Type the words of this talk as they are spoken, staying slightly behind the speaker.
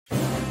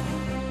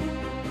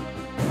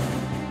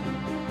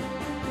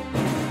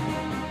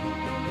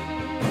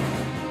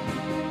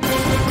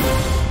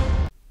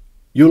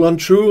Yulan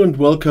True, and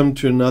welcome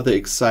to another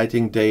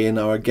exciting day in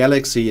our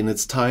galaxy, and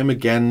it's time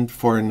again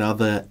for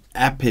another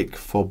epic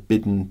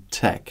forbidden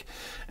tech.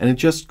 And it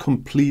just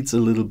completes a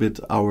little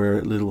bit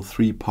our little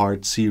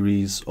three-part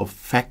series of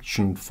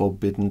faction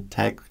forbidden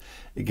tech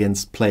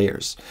against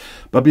players.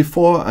 But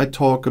before I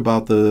talk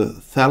about the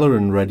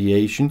Thalaron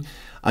Radiation,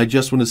 I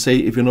just want to say,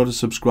 if you're not a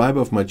subscriber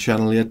of my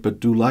channel yet but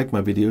do like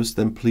my videos,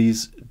 then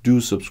please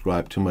do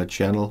subscribe to my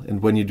channel,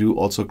 and when you do,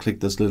 also click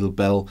this little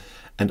bell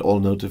and all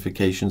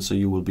notifications so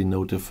you will be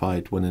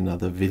notified when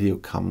another video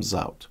comes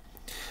out.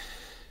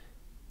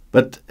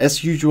 But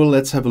as usual,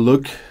 let's have a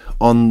look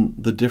on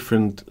the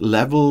different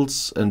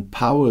levels and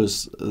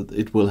powers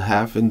it will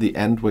have in the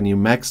end when you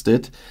maxed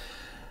it.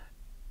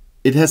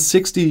 It has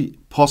 60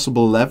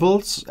 possible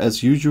levels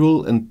as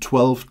usual and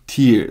 12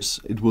 tiers.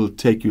 It will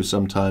take you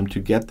some time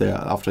to get there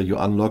after you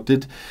unlocked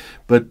it,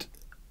 but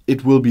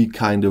it will be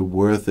kind of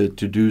worth it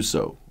to do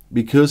so.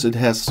 Because it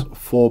has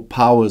 4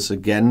 powers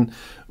again,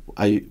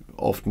 I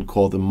often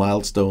call them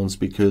milestones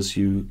because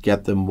you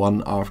get them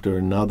one after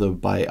another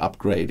by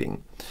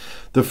upgrading.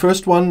 The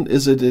first one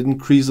is it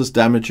increases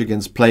damage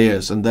against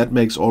players, and that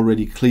makes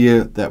already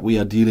clear that we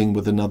are dealing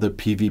with another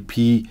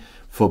PvP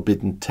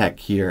forbidden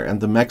tech here,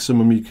 and the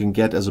maximum you can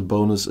get as a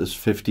bonus is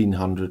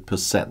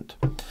 1500%.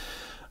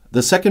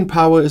 The second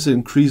power is it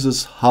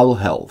increases hull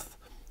health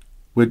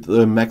with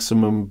a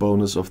maximum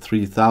bonus of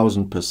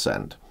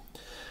 3000%.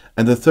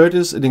 And the third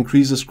is it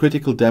increases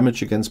critical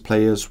damage against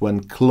players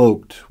when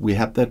cloaked. We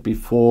had that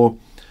before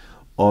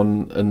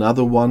on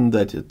another one,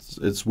 that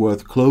it's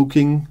worth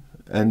cloaking,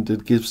 and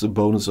it gives a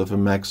bonus of a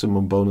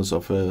maximum bonus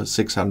of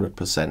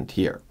 600%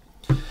 here.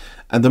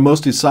 And the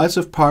most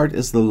decisive part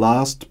is the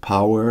last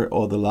power,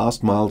 or the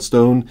last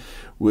milestone,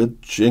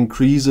 which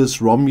increases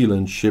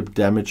Romulan ship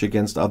damage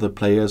against other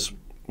players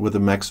with a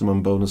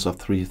maximum bonus of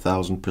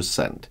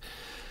 3000%.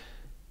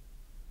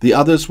 The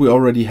others we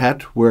already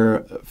had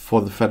were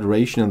for the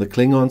Federation and the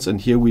Klingons, and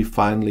here we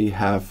finally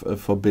have a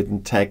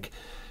forbidden tech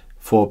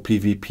for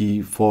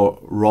PvP for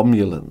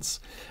Romulans.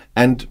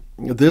 And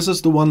this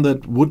is the one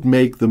that would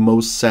make the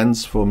most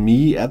sense for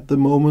me at the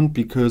moment,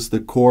 because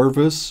the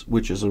Corvus,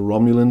 which is a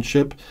Romulan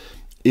ship,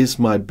 is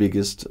my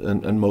biggest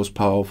and most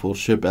powerful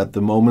ship at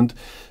the moment.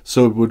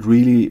 So it would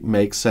really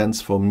make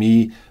sense for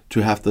me to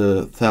have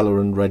the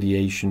Thalaron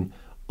Radiation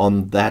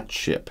on that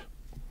ship.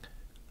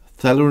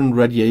 Thalaron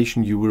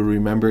Radiation, you will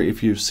remember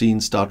if you've seen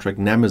Star Trek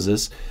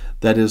Nemesis,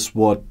 that is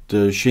what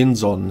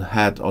Shinzon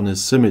had on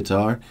his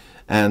scimitar,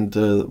 and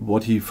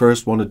what he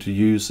first wanted to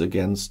use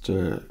against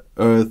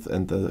Earth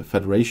and the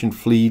Federation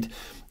fleet,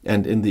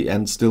 and in the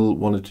end still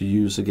wanted to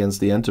use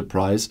against the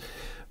Enterprise.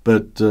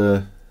 But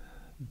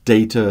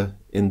Data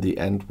in the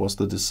end was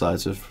the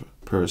decisive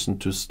person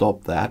to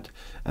stop that,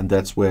 and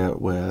that's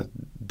where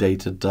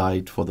Data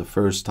died for the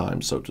first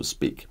time, so to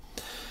speak.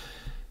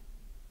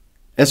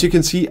 As you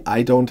can see,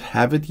 I don't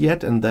have it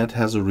yet, and that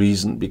has a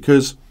reason,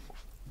 because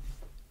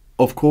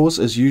of course,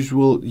 as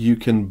usual, you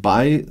can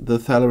buy the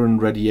Thalaron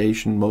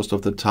Radiation most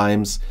of the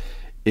times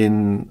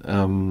in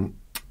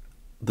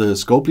the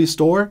Scopely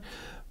store,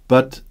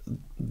 but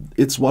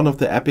it's one of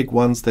the epic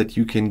ones that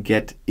you can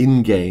get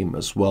in-game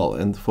as well,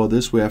 and for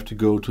this we have to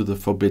go to the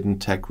Forbidden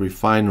Tech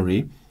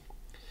Refinery,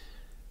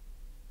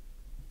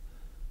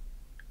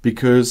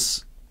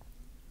 because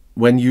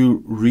when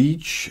you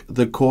reach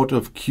the Court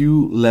of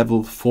Q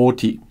level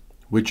 40,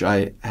 which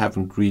I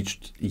haven't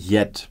reached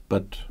yet,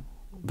 but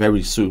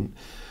very soon,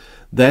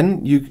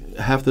 then you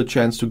have the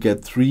chance to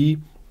get 3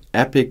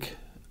 epic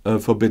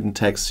forbidden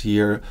techs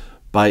here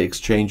by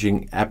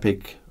exchanging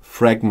epic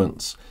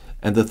fragments,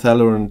 and the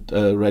Thalaron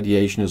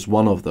Radiation is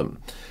one of them.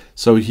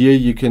 So here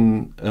you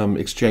can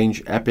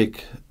exchange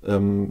epic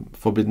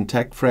forbidden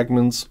tech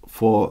fragments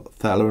for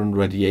Thalaron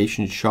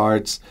Radiation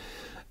shards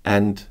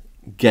and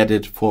get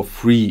it for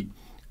free.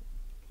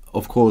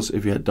 Of course,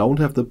 if you don't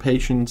have the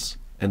patience,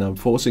 and I'm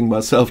forcing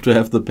myself to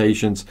have the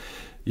patience,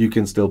 you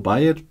can still buy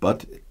it,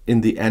 but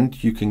in the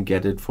end you can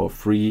get it for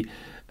free,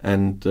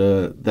 and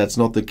that's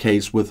not the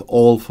case with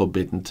all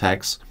forbidden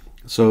techs.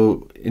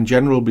 So in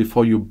general,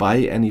 before you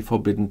buy any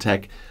forbidden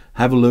tech,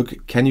 have a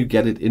look, can you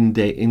get it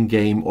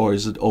in-game, or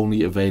is it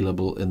only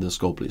available in the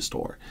Scopely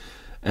store?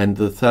 And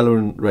the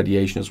Thalaron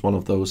Radiation is one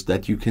of those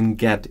that you can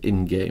get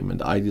in-game,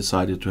 and I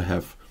decided to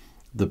have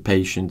the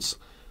patience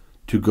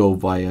to go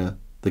via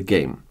the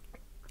game.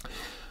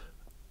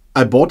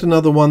 I bought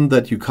another one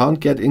that you can't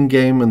get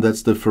in-game, and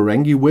that's the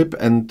Ferengi Whip,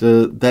 and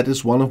that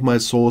is one of my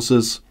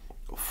sources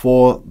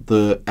for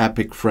the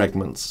epic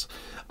fragments.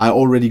 I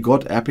already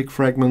got epic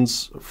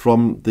fragments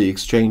from the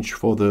exchange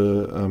for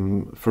the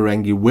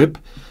Ferengi Whip,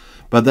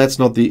 but that's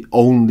not the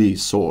only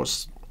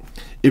source.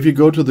 If you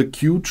go to the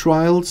Q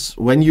trials,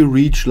 when you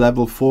reach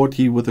level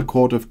 40 with the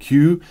Court of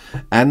Q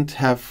and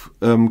have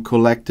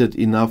collected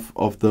enough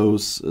of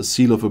those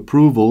seal of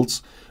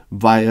approvals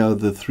via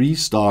the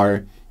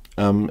 3-star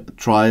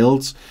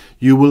trials,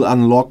 you will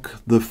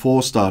unlock the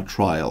 4-star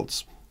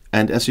trials.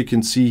 And as you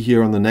can see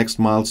here on the next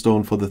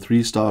milestone for the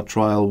 3-star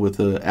trial with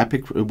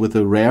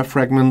the rare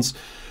fragments,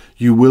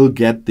 you will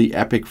get the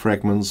epic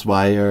fragments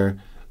via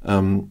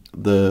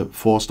the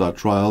 4-star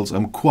trials.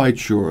 I'm quite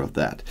sure of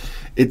that.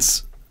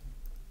 It's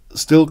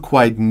still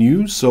quite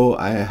new, so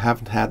I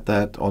haven't had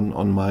that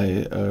on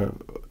my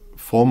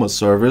former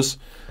servers,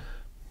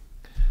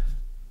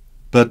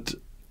 but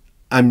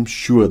I'm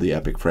sure the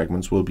epic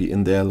fragments will be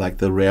in there, like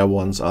the rare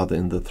ones are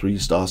in the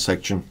 3-star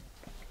section.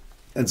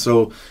 And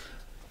so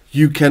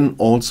you can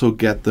also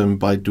get them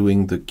by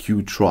doing the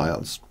Q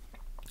trials.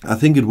 I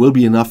think it will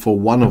be enough for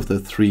one of the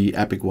 3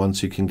 epic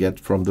ones you can get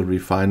from the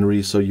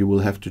refinery, so you will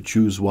have to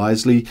choose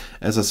wisely.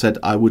 As I said,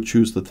 I would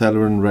choose the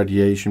Thalaron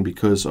Radiation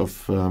because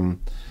of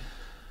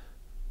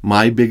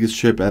my biggest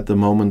ship at the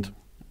moment.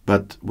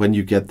 But when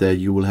you get there,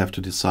 you will have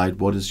to decide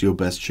what is your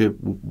best ship,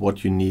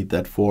 what you need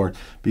that for,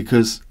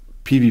 because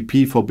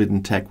PvP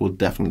Forbidden Tech will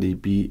definitely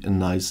be a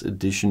nice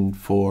addition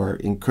for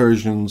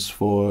incursions,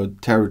 for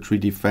territory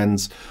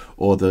defense,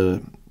 or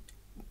the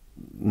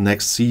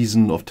next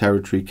season of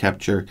territory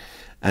capture,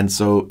 and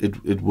so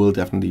it will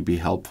definitely be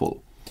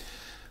helpful.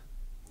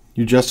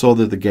 You just saw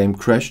that the game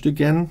crashed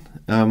again.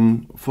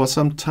 For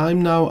some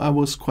time now I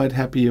was quite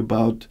happy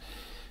about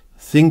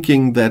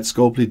thinking that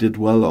Scopely did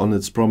well on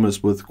its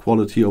promise with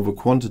quality over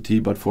quantity,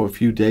 but for a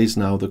few days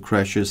now the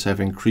crashes have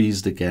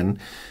increased again,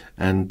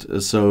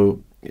 and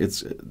so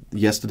it's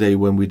yesterday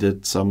when we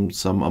did some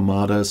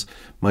armadas,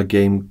 my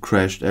game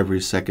crashed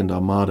every second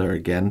armada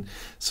again.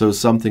 So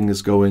something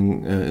is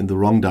going in the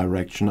wrong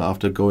direction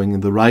after going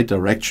in the right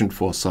direction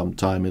for some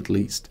time at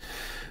least.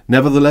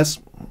 Nevertheless,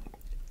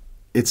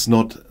 it's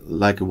not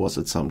like it was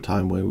at some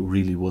time where it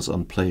really was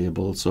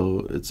unplayable.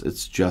 So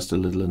it's just a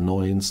little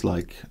annoyance,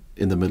 like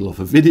in the middle of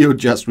a video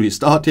just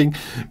restarting.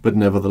 But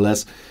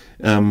nevertheless,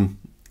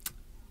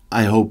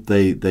 I hope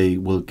they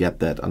will get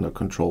that under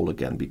control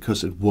again,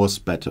 because it was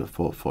better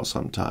for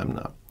some time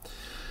now.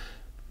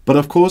 But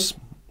of course,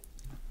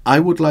 I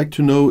would like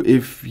to know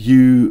if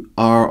you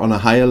are on a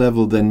higher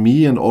level than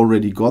me and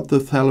already got the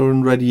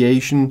Thalaron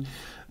Radiation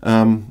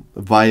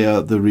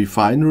via the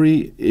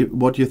refinery,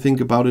 what you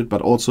think about it,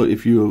 but also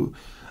if you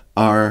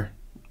are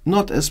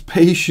not as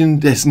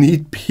patient as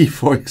need be,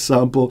 for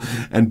example,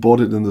 and bought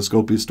it in the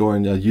Scopely store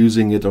and are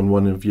using it on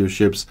one of your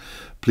ships,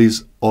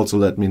 please also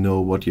let me know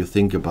what you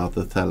think about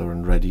the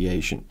Thalaron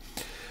Radiation.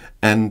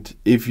 And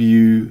if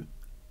you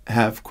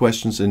have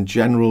questions in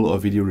general or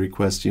video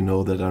requests, you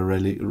know that I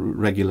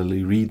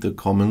regularly read the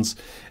comments.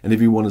 And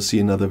if you want to see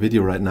another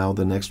video right now,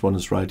 the next one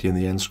is right here in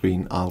the end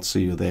screen. I'll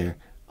see you there.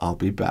 I'll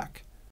be back.